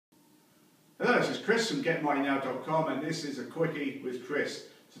Hello, this is Chris from GetMightyNow.com and this is a Quickie with Chris.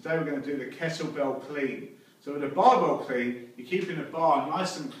 Today we're going to do the Kettlebell Clean. So with a barbell clean, you're keeping the bar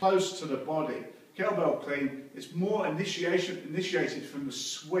nice and close to the body. Kettlebell Clean is more initiated from the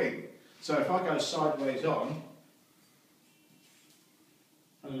swing. So if I go sideways on,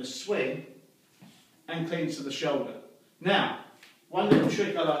 I'm going to swing and clean to the shoulder. Now, one little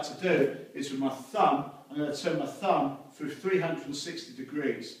trick I like to do is with my thumb, I'm going to turn my thumb through 360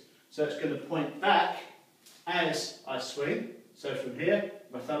 degrees. So it's going to point back as I swing. So from here,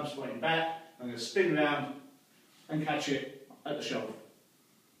 my thumb's pointing back, I'm going to spin round and catch it at the shoulder.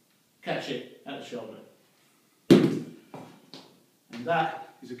 Catch it at the shoulder. And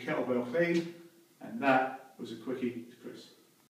that is a kettlebell clean, and that was a Quickie with Chris.